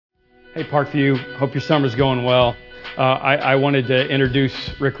Hey Parkview, hope your summer's going well. I wanted to introduce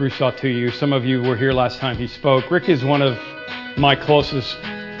Rick Rousseau to you. Some of you were here last time he spoke. Rick is one of my closest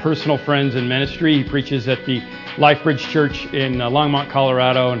personal friends in ministry. He preaches at the LifeBridge Church in Longmont,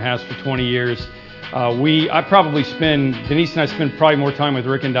 Colorado, and has for 20 years. Denise and I spend probably more time with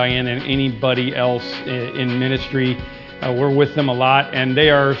Rick and Diane than anybody else in ministry. We're with them a lot, and they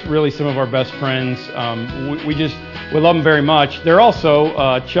are really some of our best friends. We love them very much. They're also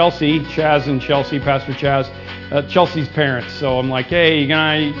Chaz and Chelsea, Pastor Chaz, Chelsea's parents. So I'm like, hey,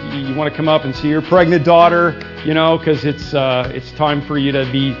 you want to come up and see your pregnant daughter? Because it's time for you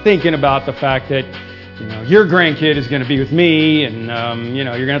to be thinking about the fact that your grandkid is going to be with me, and you're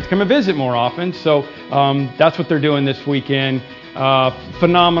going to have to come and visit more often. So that's what they're doing this weekend.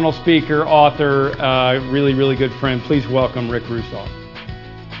 Phenomenal speaker, author, really, really good friend. Please welcome Rick Rousseau.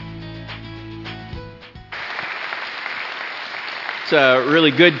 It's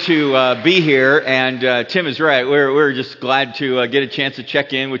really good to be here, and Tim is right. We're just glad to get a chance to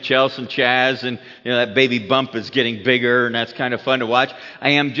check in with Chelsea and Chaz, and that baby bump is getting bigger, and that's kind of fun to watch.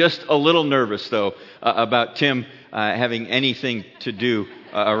 I am just a little nervous, though, about Tim having anything to do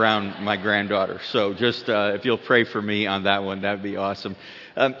around my granddaughter. So just if you'll pray for me on that one, that would be awesome.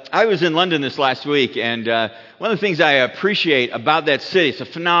 I was in London this last week, and one of the things I appreciate about that city, it's a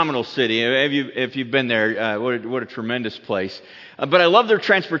phenomenal city. If you've been there, what a tremendous place. But I love their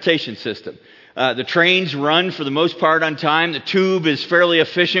transportation system. The trains run for the most part on time. The tube is fairly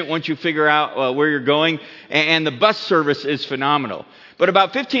efficient once you figure out where you're going. And the bus service is phenomenal. But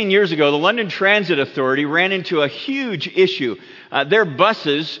about 15 years ago, the London Transit Authority ran into a huge issue. Their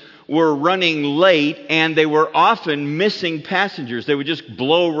buses were running late, and they were often missing passengers. They would just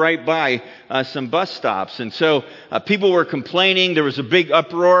blow right by some bus stops. And so people were complaining. There was a big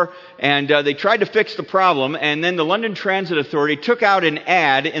uproar, and they tried to fix the problem. And then the London Transit Authority took out an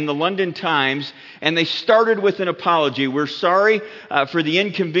ad in the London Times, and they started with an apology. We're sorry for the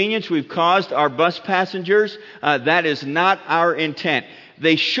inconvenience we've caused our bus passengers. That is not our intent.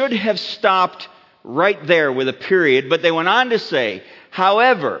 They should have stopped right there with a period, but they went on to say,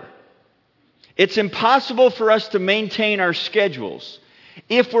 however, it's impossible for us to maintain our schedules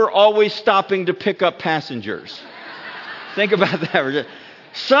if we're always stopping to pick up passengers. Think about that.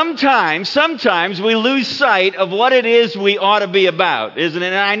 Sometimes we lose sight of what it is we ought to be about, isn't it?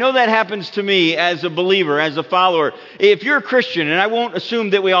 And I know that happens to me as a believer, as a follower. If you're a Christian, and I won't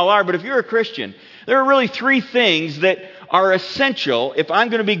assume that we all are, but if you're a Christian, there are really three things that are essential if I'm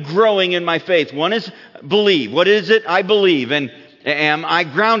going to be growing in my faith. One is believe. What is it I believe? And am I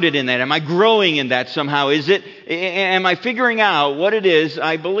grounded in that? Am I growing in that somehow? Am I figuring out what it is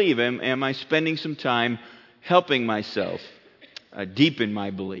I believe? Am I spending some time helping myself deepen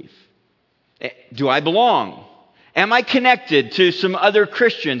my belief? Do I belong? Am I connected to some other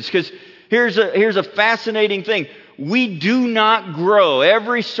Christians? Because here's a fascinating thing. We do not grow.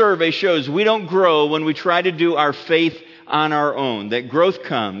 Every survey shows we don't grow when we try to do our faith on our own. That growth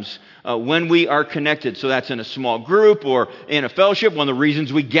comes when we are connected. So that's in a small group or in a fellowship. One of the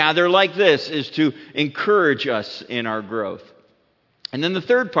reasons we gather like this is to encourage us in our growth. And then the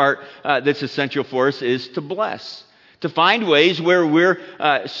third part that's essential for us is to bless. To find ways where we're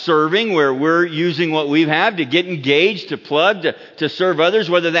serving, where we're using what we have to get engaged, to plug, to serve others,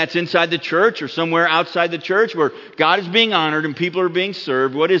 whether that's inside the church or somewhere outside the church where God is being honored and people are being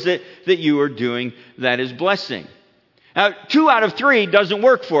served. What is it that you are doing that is blessing? Now, 2 out of 3 doesn't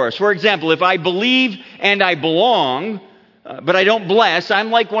work for us. For example, if I believe and I belong, but I don't bless, I'm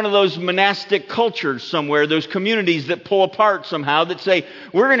like one of those monastic cultures somewhere, those communities that pull apart somehow, that say,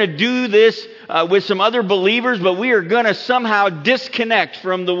 we're going to do this with some other believers, but we are going to somehow disconnect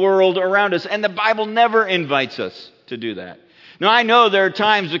from the world around us. And the Bible never invites us to do that. Now, I know there are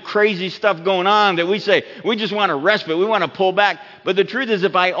times of crazy stuff going on that we say, we just want to respite, we want to pull back. But the truth is,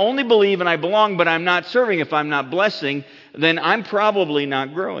 if I only believe and I belong, but I'm not serving, if I'm not blessing, then I'm probably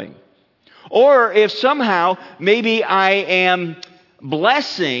not growing. Or if somehow maybe I am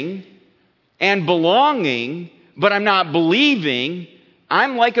blessing and belonging, but I'm not believing,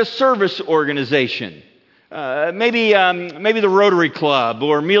 I'm like a service organization. Maybe the Rotary Club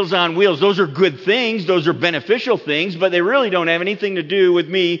or Meals on Wheels. Those are good things. Those are beneficial things, but they really don't have anything to do with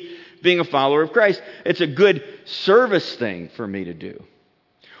me being a follower of Christ. It's a good service thing for me to do.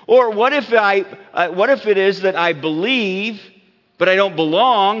 Or what if it is that I believe, but I don't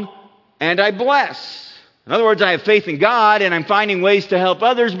belong, and I bless? In other words, I have faith in God and I'm finding ways to help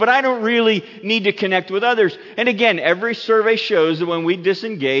others, but I don't really need to connect with others. And again, every survey shows that when we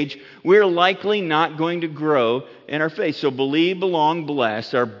disengage, we're likely not going to grow in our faith. So believe, belong,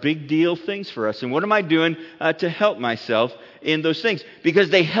 bless are big deal things for us. And what am I doing to help myself in those things? Because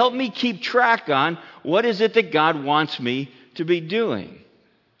they help me keep track on what is it that God wants me to be doing.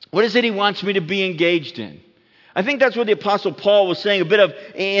 What is it He wants me to be engaged in? I think that's what the Apostle Paul was saying a bit of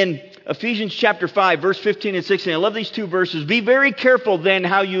in Ephesians chapter 5, verse 15 and 16. I love these two verses. Be very careful then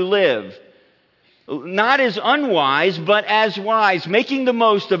how you live. Not as unwise, but as wise, making the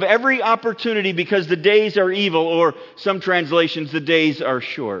most of every opportunity because the days are evil, or some translations, the days are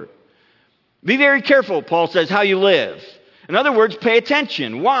short. Be very careful, Paul says, how you live. In other words, pay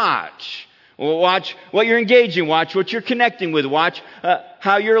attention. Watch. Watch what you're engaging. Watch what you're connecting with. Watch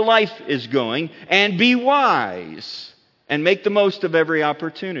how your life is going. And be wise. And make the most of every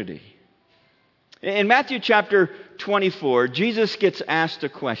opportunity. In Matthew chapter 24, Jesus gets asked a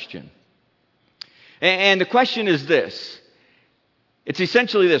question. And the question is this. It's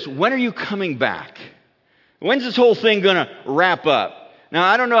essentially this. When are you coming back? When's this whole thing going to wrap up? Now,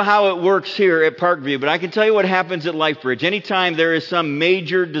 I don't know how it works here at Parkview, but I can tell you what happens at LifeBridge. Anytime there is some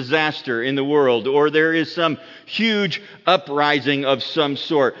major disaster in the world, or there is some huge uprising of some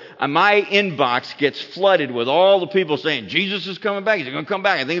sort, my inbox gets flooded with all the people saying, Jesus is coming back. He's going to come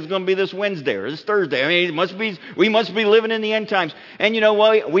back. I think it's going to be this Wednesday or this Thursday. I mean, we must be living in the end times. And you know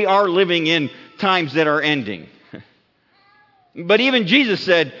what? We are living in times that are ending. But even Jesus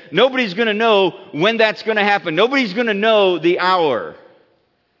said, nobody's going to know when that's going to happen. Nobody's going to know the hour.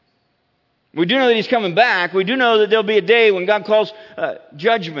 We do know that He's coming back. We do know that there'll be a day when God calls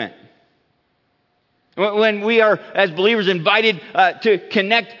judgment. When we are, as believers, invited to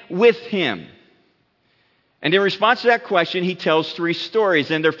connect with Him. And in response to that question, He tells three stories.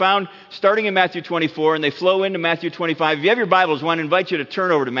 And they're found starting in Matthew 24, and they flow into Matthew 25. If you have your Bibles, I want to invite you to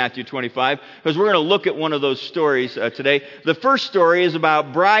turn over to Matthew 25, because we're going to look at one of those stories today. The first story is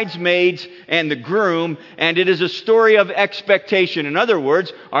about bridesmaids and the groom, and it is a story of expectation. In other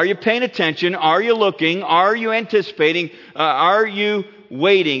words, are you paying attention? Are you looking? Are you anticipating? Are you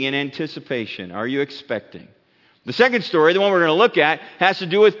waiting in anticipation? Are you expecting? The second story, the one we're going to look at, has to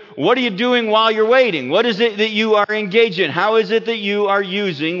do with what are you doing while you're waiting? What is it that you are engaged in? How is it that you are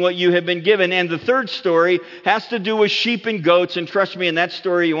using what you have been given? And the third story has to do with sheep and goats. And trust me, in that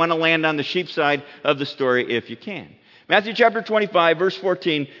story, you want to land on the sheep side of the story if you can. Matthew chapter 25, verse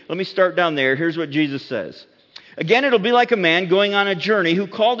 14. Let me start down there. Here's what Jesus says. Again, it'll be like a man going on a journey who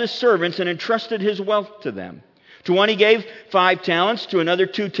called his servants and entrusted his wealth to them. To one he gave 5 talents, to another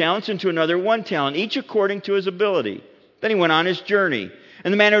 2 talents, and to another 1 talent, each according to his ability. Then he went on his journey.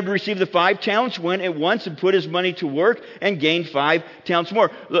 And the man who had received the 5 talents went at once and put his money to work and gained 5 talents more.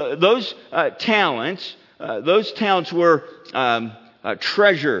 Those talents were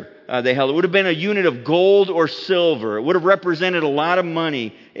treasure they held. It would have been a unit of gold or silver. It would have represented a lot of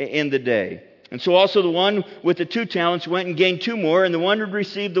money in the day. And so also the one with the 2 talents went and gained 2 more, and the one who had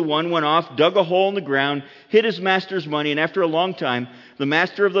received the 1 went off, dug a hole in the ground, hid his master's money, and after a long time, the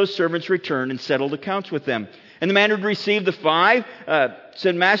master of those servants returned and settled accounts with them. And the man who had received the 5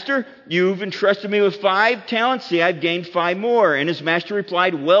 said, Master, you've entrusted me with 5 talents. See, I've gained 5 more. And his master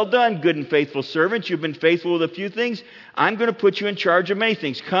replied, Well done, good and faithful servant. You've been faithful with a few things. I'm going to put you in charge of many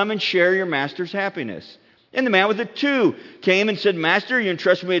things. Come and share your master's happiness. And the man with the 2 came and said, Master, you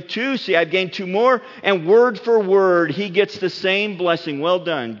entrusted me with 2. See, I've gained 2 more. And word for word, he gets the same blessing. Well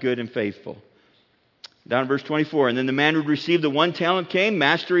done, good and faithful. Down in verse 24. And then the man who had received the 1 talent came.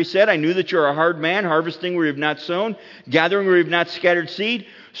 Master, he said, I knew that you're a hard man, harvesting where you have not sown, gathering where you have not scattered seed.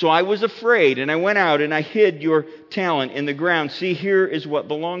 So I was afraid, and I went out and I hid your talent in the ground. See, here is what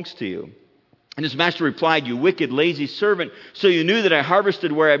belongs to you. And his master replied, You wicked, lazy servant, so you knew that I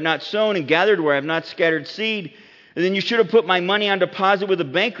harvested where I have not sown and gathered where I have not scattered seed. And then you should have put my money on deposit with the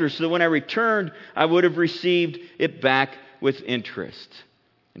banker, so that when I returned, I would have received it back with interest.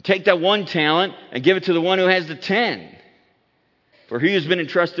 And take that 1 talent and give it to the one who has the 10. For he who's been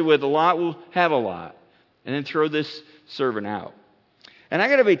entrusted with a lot will have a lot. And then throw this servant out. And I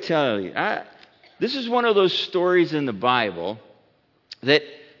got to tell you, this is one of those stories in the Bible that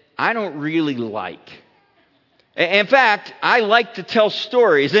I don't really like. In fact, I like to tell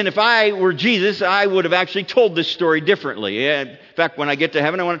stories. And if I were Jesus, I would have actually told this story differently. In fact, when I get to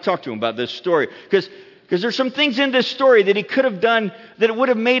heaven, I want to talk to him about this story. Because there's some things in this story that he could have done that it would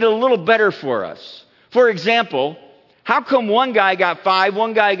have made it a little better for us. For example, how come one guy got 5,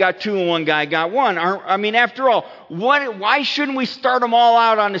 one guy got 2, and one guy got 1? I mean, after all, why shouldn't we start them all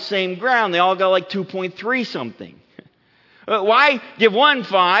out on the same ground? They all got like 2.3 something. Why give one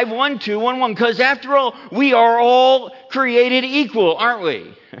 5, one 2, one 1? Because after all, we are all created equal, aren't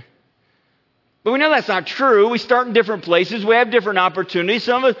we? But we know that's not true. We start in different places. We have different opportunities.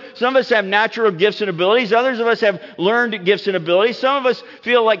 Some of us have natural gifts and abilities. Others of us have learned gifts and abilities. Some of us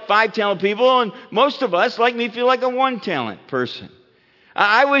feel like 5 talent people, and most of us, like me, feel like a 1 talent person.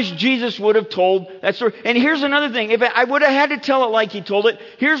 I wish Jesus would have told that story. And here's another thing. If I would have had to tell it like he told it,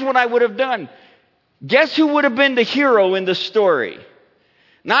 here's what I would have done. Guess who would have been the hero in the story?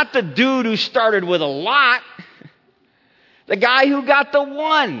 Not the dude who started with a lot. The guy who got the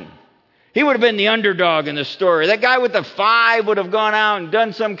 1. He would have been the underdog in the story. That guy with the 5 would have gone out and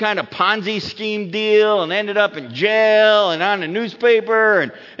done some kind of Ponzi scheme deal and ended up in jail and on the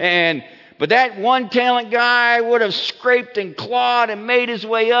newspaper. But that 1 talent guy would have scraped and clawed and made his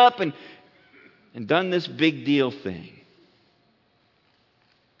way up and done this big deal thing.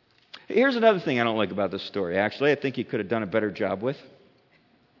 Here's another thing I don't like about this story, actually. I think he could have done a better job with.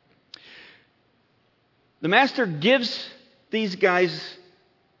 The master gives these guys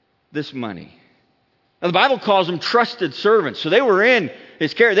this money. Now, the Bible calls them trusted servants. So they were in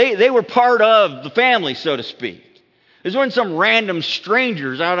his care. They were part of the family, so to speak. These weren't some random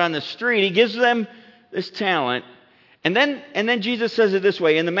strangers out on the street. He gives them this talent. And then Jesus says it this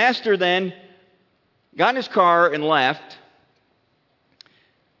way. And the master then got in his car and left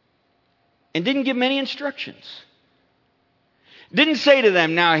and didn't give many instructions. Didn't say to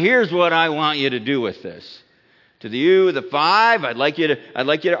them, now here's what I want you to do with this. To you with the 5, I'd like you to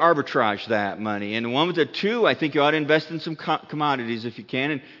arbitrage that money. And the one with the 2, I think you ought to invest in some commodities if you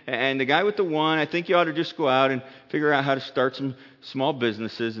can. And the guy with the 1, I think you ought to just go out and figure out how to start some small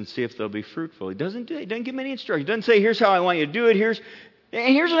businesses and see if they'll be fruitful. He doesn't give any instructions. He doesn't say, here's how I want you to do it.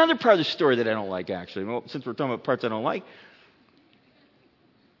 Here's another part of the story that I don't like, actually. Well, since we're talking about parts I don't like.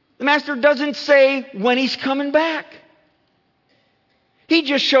 The master doesn't say when he's coming back. He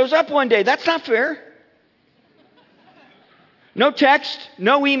just shows up one day. That's not fair. No text,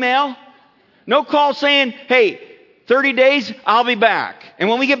 no email, no call saying, hey, 30 days, I'll be back. And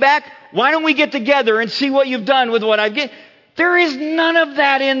when we get back, why don't we get together and see what you've done with what I've given? There is none of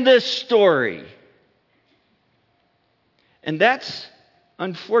that in this story. And that's,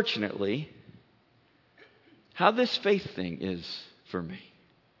 unfortunately, how this faith thing is for me.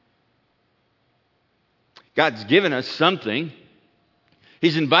 God's given us something.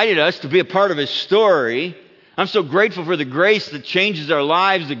 He's invited us to be a part of His story. I'm so grateful for the grace that changes our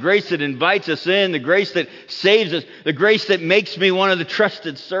lives, the grace that invites us in, the grace that saves us, the grace that makes me one of the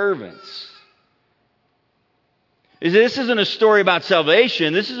trusted servants. This isn't a story about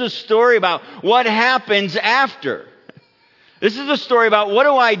salvation. This is a story about what happens after. This is a story about what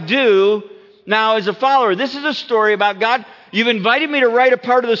do I do now as a follower. This is a story about God. You've invited me to write a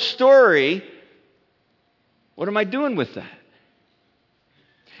part of the story. What am I doing with that?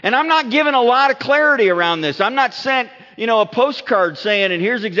 And I'm not given a lot of clarity around this. I'm not sent, a postcard saying, and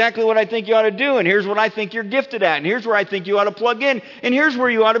here's exactly what I think you ought to do, and here's what I think you're gifted at, and here's where I think you ought to plug in, and here's where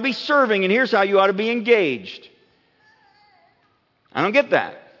you ought to be serving, and here's how you ought to be engaged. I don't get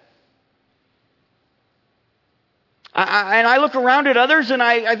that. I look around at others, and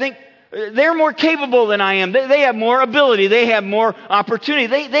I think they're more capable than I am. They have more ability. They have more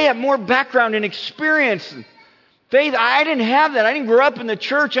opportunity. They have more background and experience. Faith, I didn't have that. I didn't grow up in the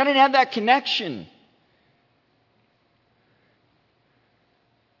church. I didn't have that connection.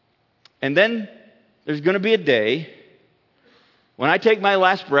 And then there's going to be a day when I take my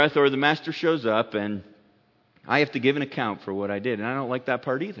last breath or the master shows up and I have to give an account for what I did. And I don't like that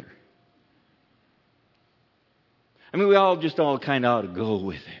part either. I mean, we all kind of ought to go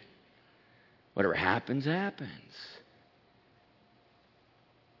with it. Whatever happens, happens.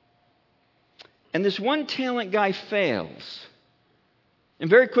 And this 1 talent guy fails. And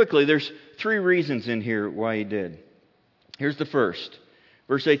very quickly, there's 3 reasons in here why he did. Here's the first.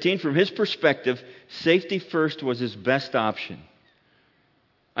 Verse 18, from his perspective, safety first was his best option.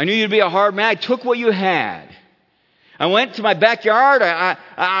 I knew you'd be a hard man. I took what you had. I went to my backyard.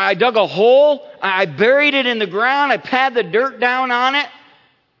 I dug a hole. I buried it in the ground. I patted the dirt down on it.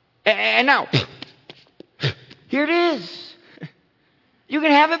 And now, here it is. You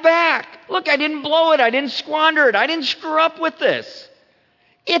can have it back. Look, I didn't blow it. I didn't squander it. I didn't screw up with this.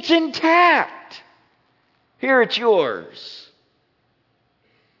 It's intact. Here, it's yours.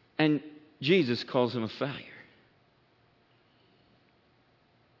 And Jesus calls him a failure.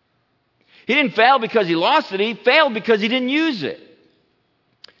 He didn't fail because he lost it. He failed because he didn't use it.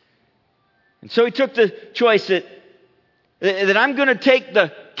 And so he took the choice that I'm going to take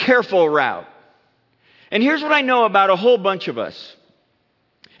the careful route. And here's what I know about a whole bunch of us.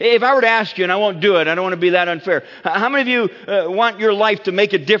 If I were to ask you, and I won't do it, I don't want to be that unfair. How many of you want your life to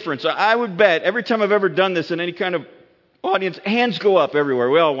make a difference? I would bet every time I've ever done this in any kind of audience, hands go up everywhere.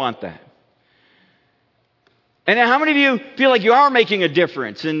 We all want that. And how many of you feel like you are making a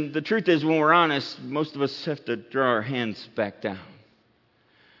difference? And the truth is, when we're honest, most of us have to draw our hands back down.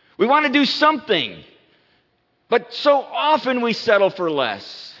 We want to do something, but so often we settle for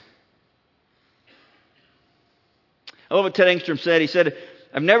less. I love what Ted Engstrom said. He said,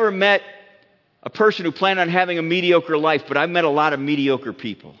 I've never met a person who planned on having a mediocre life, but I've met a lot of mediocre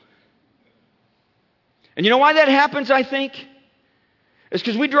people. And you know why that happens, I think? It's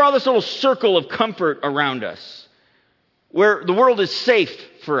because we draw this little circle of comfort around us, where the world is safe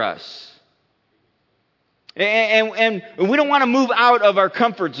for us. And we don't want to move out of our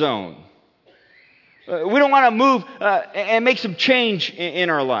comfort zone. We don't want to move and make some change in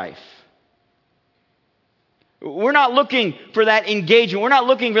our life. We're not looking for that engagement. We're not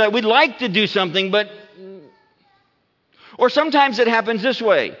looking for that. We'd like to do something, but... Or sometimes it happens this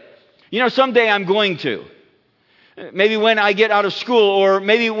way. Someday I'm going to. Maybe when I get out of school, or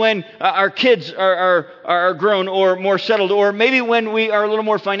maybe when our kids are grown or more settled, or maybe when we are a little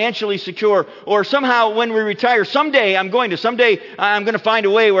more financially secure, or somehow when we retire. Someday I'm going to find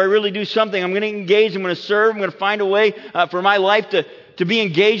a way where I really do something. I'm going to engage. I'm going to serve. I'm going to find a way for my life to be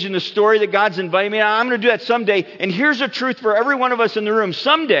engaged in the story that God's invited me. I'm going to do that someday. And here's the truth for every one of us in the room.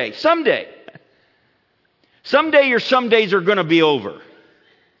 Someday your somedays are going to be over.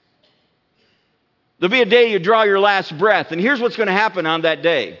 There'll be a day you draw your last breath. And here's what's going to happen on that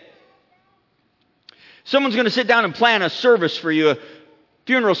day. Someone's going to sit down and plan a service for you, a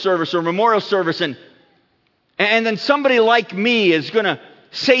funeral service or a memorial service. And then somebody like me is going to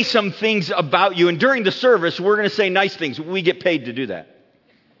say some things about you. And during the service, we're going to say nice things. We get paid to do that.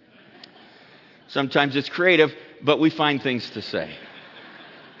 Sometimes it's creative, but we find things to say.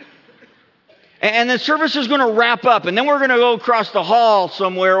 And the service is going to wrap up, and then we're going to go across the hall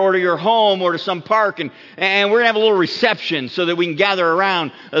somewhere, or to your home, or to some park, and we're going to have a little reception so that we can gather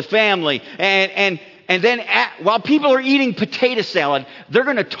around the family. And then while people are eating potato salad, they're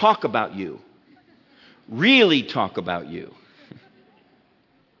going to talk about you. Really talk about you.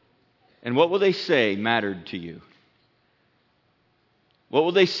 And what will they say mattered to you? What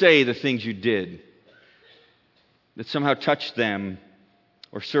will they say the things you did that somehow touched them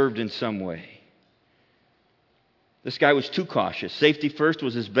or served in some way? This guy was too cautious. Safety first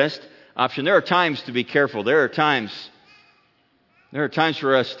was his best option. There are times to be careful. There are times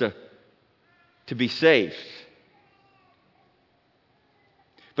for us to be safe.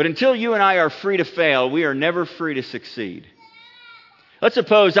 But until you and I are free to fail, we are never free to succeed. Let's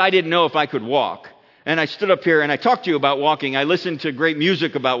suppose I didn't know if I could walk. And I stood up here and I talked to you about walking. I listened to great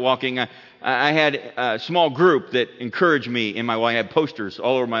music about walking. I had a small group that encouraged me I had posters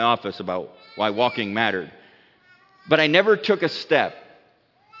all over my office about why walking mattered. But I never took a step.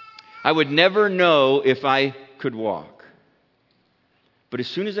 I would never know if I could walk. But as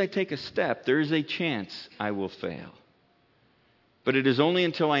soon as I take a step, there is a chance I will fail. But it is only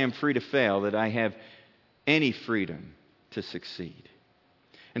until I am free to fail that I have any freedom to succeed.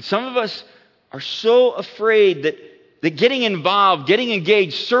 And some of us are so afraid that getting involved, getting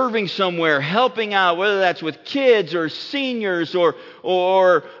engaged, serving somewhere, helping out, whether that's with kids or seniors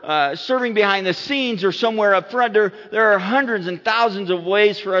or serving behind the scenes or somewhere up front, there are hundreds and thousands of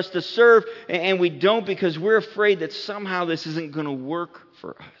ways for us to serve, and we don't because we're afraid that somehow this isn't going to work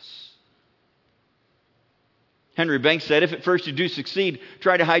for us. Henry Banks said, if at first you do succeed,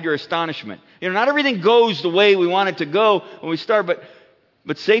 try to hide your astonishment. Not everything goes the way we want it to go when we start,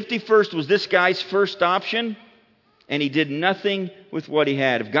 but safety first was this guy's first option. And he did nothing with what he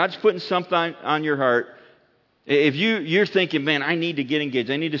had. If God's putting something on your heart, if you're thinking, man, I need to get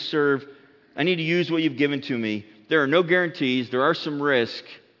engaged, I need to serve, I need to use what you've given to me, there are no guarantees, there are some risks,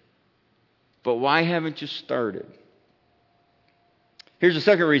 but why haven't you started? Here's the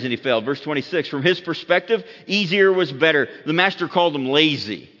second reason he failed. Verse 26, from his perspective, easier was better. The master called him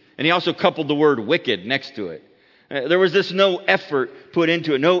lazy, and he also coupled the word wicked next to it. There was this no effort put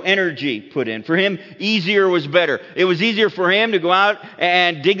into it, no energy put in. For him, easier was better. It was easier for him to go out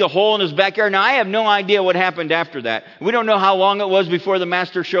and dig a hole in his backyard. Now, I have no idea what happened after that. We don't know how long it was before the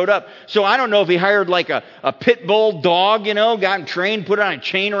master showed up. So I don't know if he hired like a pit bull dog, got him trained, put on a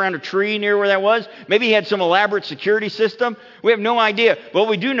chain around a tree near where that was. Maybe he had some elaborate security system. We have no idea. But what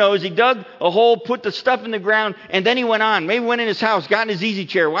we do know is he dug a hole, put the stuff in the ground, and then he went on. Maybe went in his house, got in his easy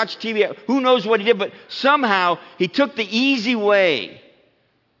chair, watched TV. Who knows what he did, but somehow he took the easy way.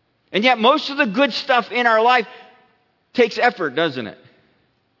 And yet most of the good stuff in our life takes effort, doesn't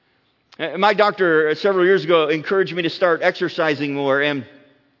it? My doctor several years ago encouraged me to start exercising more. And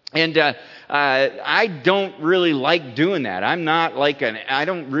And I don't really like doing that. I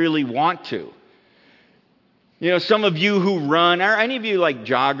don't really want to. Some of you who run, are any of you like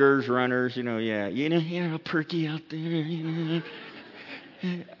joggers, runners? Perky out there.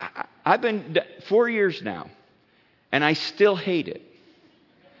 I've been 4 years now, and I still hate it.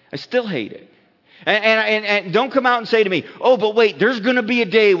 I still hate it. And don't come out and say to me, oh, but wait, there's going to be a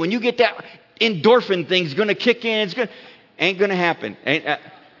day when you get that endorphin thing's going to kick in. Ain't going to happen.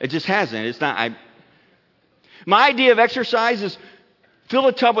 It just hasn't. It's not. My idea of exercise is fill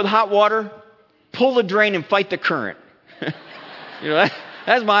a tub with hot water, pull the drain, and fight the current.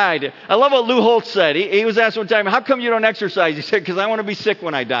 That's my idea. I love what Lou Holtz said. He was asked one time, how come you don't exercise? He said, because I want to be sick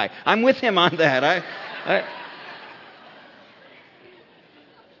when I die. I'm with him on that.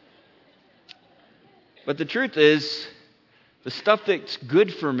 But the truth is, the stuff that's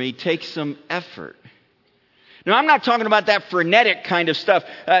good for me takes some effort. Now, I'm not talking about that frenetic kind of stuff.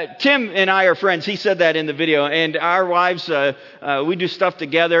 Tim and I are friends. He said that in the video. And our wives, we do stuff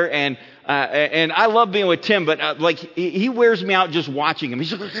together. And I love being with Tim, but he wears me out just watching him.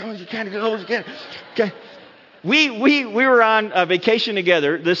 He's like, oh, you can't go, you can't. Okay. We were on a vacation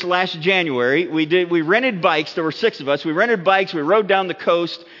together this last January. We rented bikes. There were 6 of us. We rented bikes. We rode down the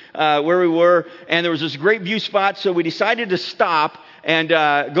coast where we were, and there was this great view spot. So we decided to stop and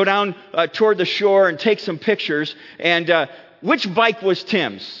go down toward the shore and take some pictures. And which bike was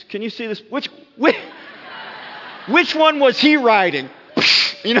Tim's? Can you see this? Which one was he riding?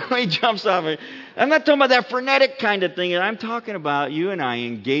 He jumps off it. I'm not talking about that frenetic kind of thing. I'm talking about you and I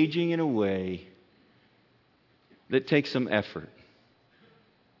engaging in a way that takes some effort.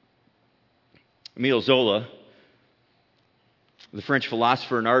 Émile Zola, the French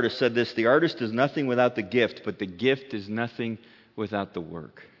philosopher and artist, said this: the artist is nothing without the gift, but the gift is nothing without the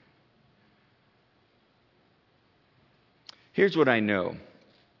work. Here's what I know.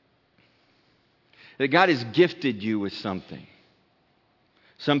 That God has gifted you with something.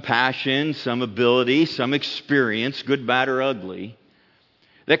 Some passion, some ability, some experience, good, bad, or ugly,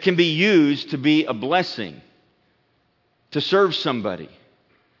 that can be used to be a blessing, to serve somebody.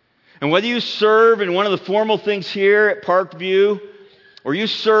 And whether you serve in one of the formal things here at Parkview, or you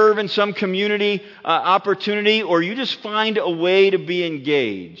serve in some community opportunity, or you just find a way to be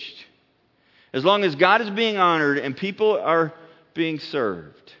engaged, as long as God is being honored and people are being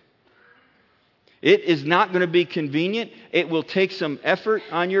served, it is not going to be convenient. It will take some effort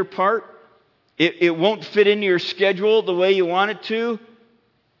on your part. It won't fit into your schedule the way you want it to.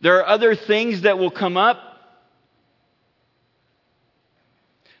 There are other things that will come up.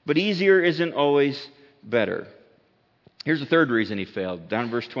 But easier isn't always better. Here's the third reason he failed, down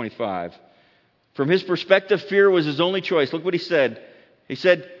in verse 25. From his perspective, fear was his only choice. Look what he said. He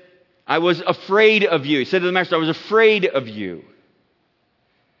said, I was afraid of you. He said to the master, I was afraid of you.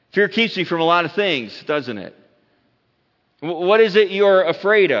 Fear keeps me from a lot of things, doesn't it? What is it you're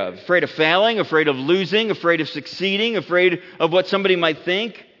afraid of? Afraid of failing? Afraid of losing? Afraid of succeeding? Afraid of what somebody might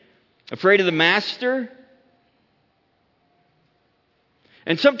think? Afraid of the master?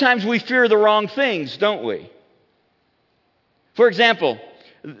 And sometimes we fear the wrong things, don't we? For example,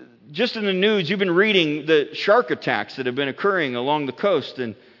 just in the news, you've been reading the shark attacks that have been occurring along the coast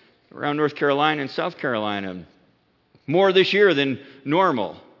and around North Carolina and South Carolina. More this year than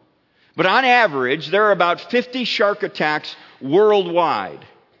normal. But on average, there are about 50 shark attacks worldwide,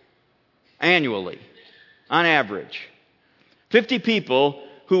 annually, on average. 50 people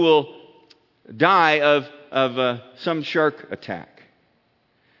who will die of some shark attack.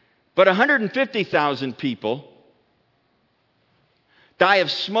 But 150,000 people die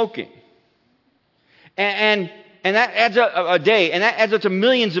of smoking. And that adds up a day, and that adds up to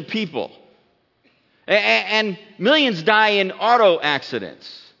millions of people. And millions die in auto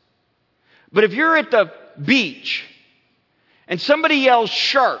accidents. But if you're at the beach and somebody yells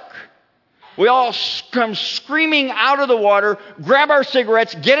shark, we all come screaming out of the water, grab our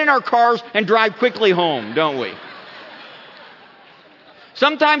cigarettes, get in our cars, and drive quickly home, don't we?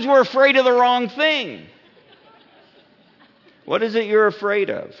 Sometimes we're afraid of the wrong thing. What is it you're afraid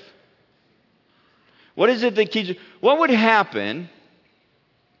of? What is it that keeps you? What would happen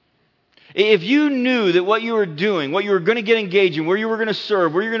if you knew that what you were doing, what you were going to get engaged in, where you were going to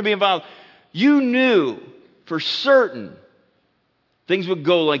serve, where you were going to be involved, you knew for certain things would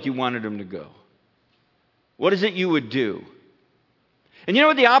go like you wanted them to go? What is it you would do? And you know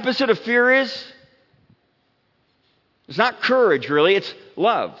what the opposite of fear is? It's not courage, really. It's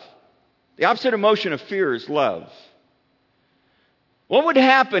love. The opposite emotion of fear is love. What would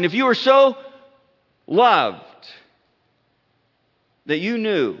happen if you were so loved that you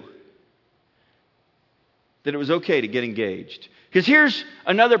knew that it was okay to get engaged. Because here's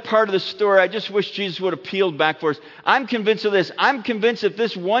another part of the story I just wish Jesus would have peeled back for us. I'm convinced of this. I'm convinced if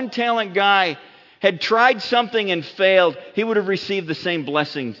this one-talent guy had tried something and failed, he would have received the same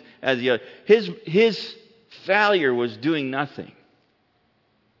blessings as the other. His failure was doing nothing.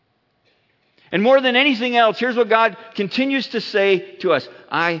 And more than anything else, here's what God continues to say to us.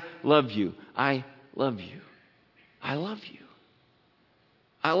 I love you. I love you. I love you.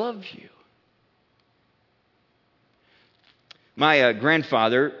 I love you. My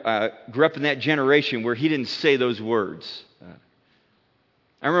grandfather grew up in that generation where he didn't say those words.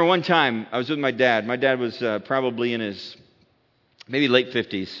 I remember one time I was with my dad. My dad was probably in his maybe late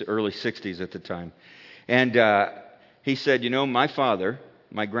 50s, early 60s at the time. And he said, my father,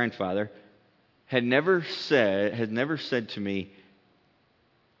 my grandfather, had never said to me,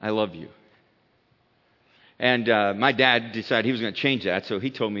 I love you. And my dad decided he was going to change that, so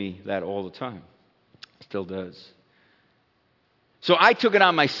he told me that all the time. Still does. So I took it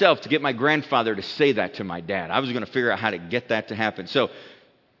on myself to get my grandfather to say that to my dad. I was going to figure out how to get that to happen. So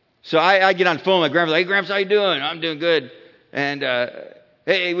I get on the phone with my grandfather. Hey, Gramps, how you doing? I'm doing good. And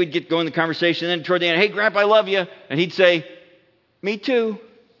hey, we'd get going the conversation. And then toward the end, hey, Grandpa, I love you. And he'd say, me too.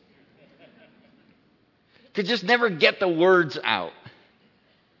 Could just never get the words out.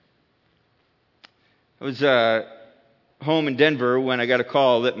 I was home in Denver when I got a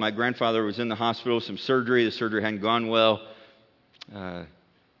call that my grandfather was in the hospital with some surgery. The surgery hadn't gone well.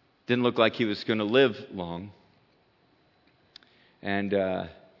 Didn't look like he was going to live long. And got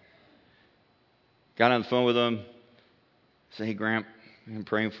on the phone with him. Said, hey, Gramp, I'm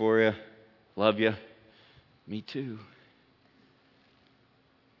praying for you. Love you. Me too.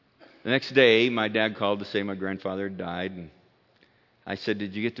 The next day, my dad called to say my grandfather had died. And I said,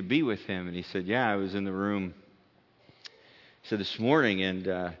 did you get to be with him? And he said, yeah, I was in the room. He said, this morning. And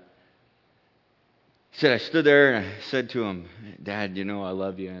he said, I stood there and I said to him, Dad, I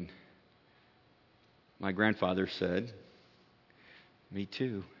love you. And my grandfather said, me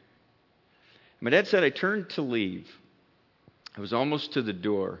too. My dad said, I turned to leave. I was almost to the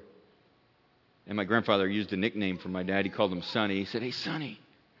door. And my grandfather used a nickname for my dad. He called him Sonny. He said, hey, Sonny.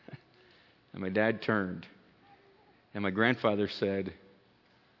 And my dad turned. And my grandfather said,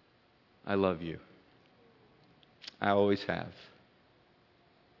 I love you. I always have.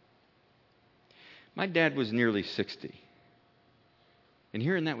 My dad was nearly 60. And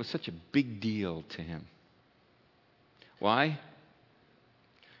hearing that was such a big deal to him. Why?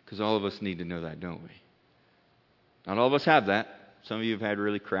 Because all of us need to know that, don't we? Not all of us have that. Some of you have had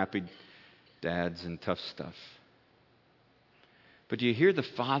really crappy dads and tough stuff. But do you hear the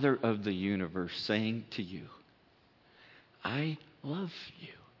Father of the universe saying to you, I love you.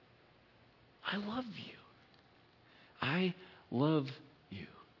 I love you. I love you.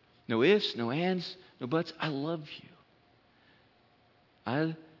 No ifs, no ands, no buts. I love you.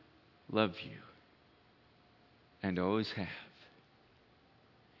 I love you. And always have.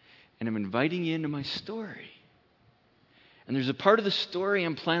 And I'm inviting you into my story. And there's a part of the story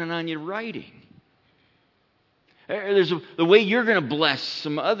I'm planning on you writing. There's the way you're going to bless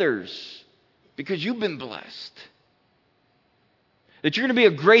some others because you've been blessed. That you're going to be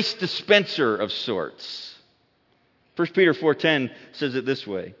a grace dispenser of sorts. 1 Peter 4:10 says it this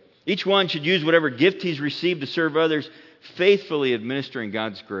way. Each one should use whatever gift he's received to serve others, faithfully administering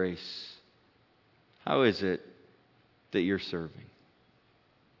God's grace. How is it that you're serving?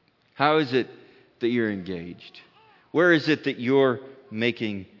 How is it that you're engaged? Where is it that you're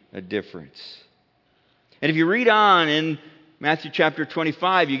making a difference? And if you read on in Matthew chapter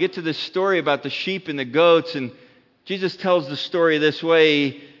 25, you get to this story about the sheep and the goats, and Jesus tells the story this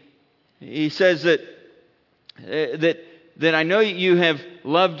way. He says that I know you have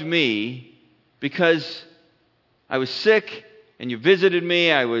loved me because I was sick and you visited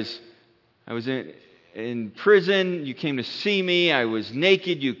me. I was in prison. You came to see me. I was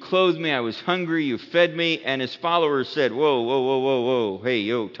naked. You clothed me. I was hungry. You fed me. And his followers said, whoa.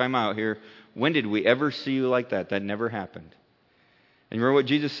 Hey, time out here. When did we ever see you like that? That never happened. And remember what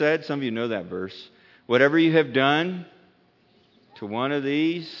Jesus said? Some of you know that verse. Whatever you have done to one of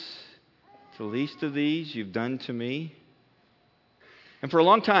these, to the least of these, you've done to me. And for a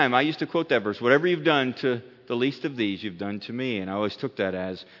long time, I used to quote that verse. Whatever you've done to the least of these, you've done to me. And I always took that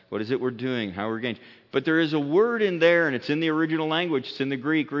as, what is it we're doing? How we're engaged? But there is a word in there, and it's in the original language. It's in the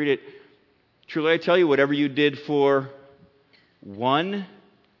Greek. Read it. Truly I tell you, whatever you did for one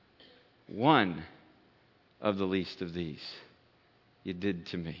of the least of these, you did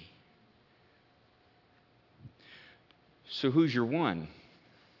to me. So who's your one?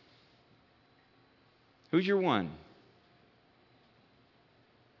 Who's your one?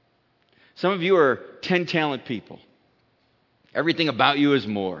 Some of you are 10-talent people. Everything about you is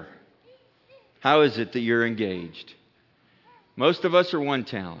more. How is it that you're engaged? Most of us are 1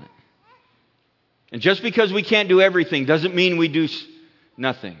 talent. And just because we can't do everything doesn't mean we do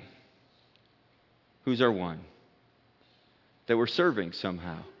nothing. Who's our 1? That we're serving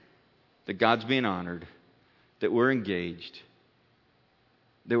somehow. That God's being honored. That we're engaged.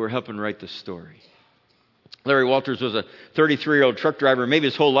 That we're helping write the story. Larry Walters was a 33-year-old truck driver. Maybe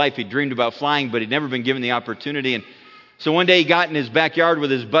his whole life he dreamed about flying, but he'd never been given the opportunity. And so one day he got in his backyard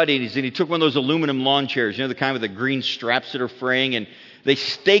with his buddies, and he took one of those aluminum lawn chairs, the kind with the green straps that are fraying, and they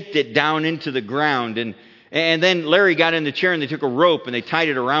staked it down into the ground. And then Larry got in the chair, and they took a rope, and they tied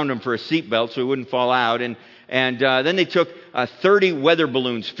it around him for a seatbelt so he wouldn't fall out. And then they took 30 weather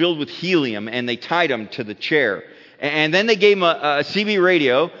balloons filled with helium, and they tied them to the chair. And then they gave him a CB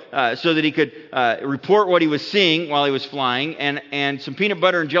radio so that he could report what he was seeing while he was flying, and some peanut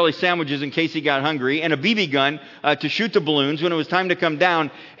butter and jelly sandwiches in case he got hungry, and a BB gun to shoot the balloons when it was time to come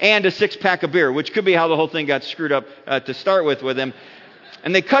down, and a 6-pack of beer, which could be how the whole thing got screwed up to start with him.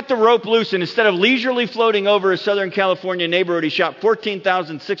 And they cut the rope loose, and instead of leisurely floating over a Southern California neighborhood, he shot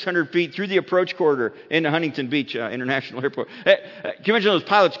 14,600 feet through the approach corridor into Huntington Beach International Airport. Can you imagine those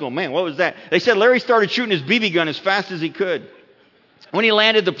pilots going, man, what was that? They said Larry started shooting his BB gun as fast as he could. When he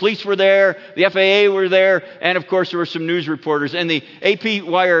landed, the police were there, the FAA were there, and of course there were some news reporters. And the AP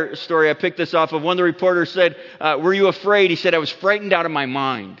Wire story, I picked this off of, one of the reporters said, were you afraid? He said, I was frightened out of my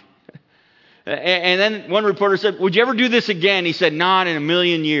mind. And then one reporter said, would you ever do this again? He said, not in a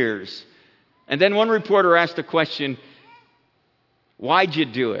million years. And then one reporter asked the question, why'd you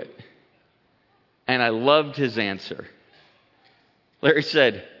do it? And I loved his answer. Larry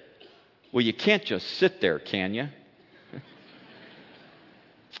said, well, you can't just sit there, can you? Do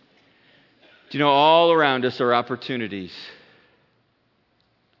you know, all around us are opportunities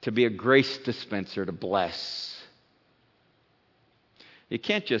to be a grace dispenser, to bless. You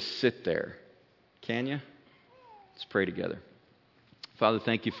can't just sit there. Can you? Let's pray together. Father,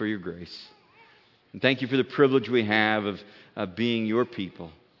 thank you for your grace. And thank you for the privilege we have of being your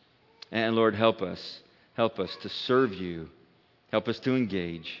people. And Lord, help us. Help us to serve you. Help us to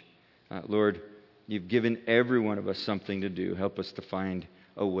engage. Lord, you've given every one of us something to do. Help us to find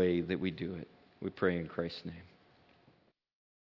a way that we do it. We pray in Christ's name.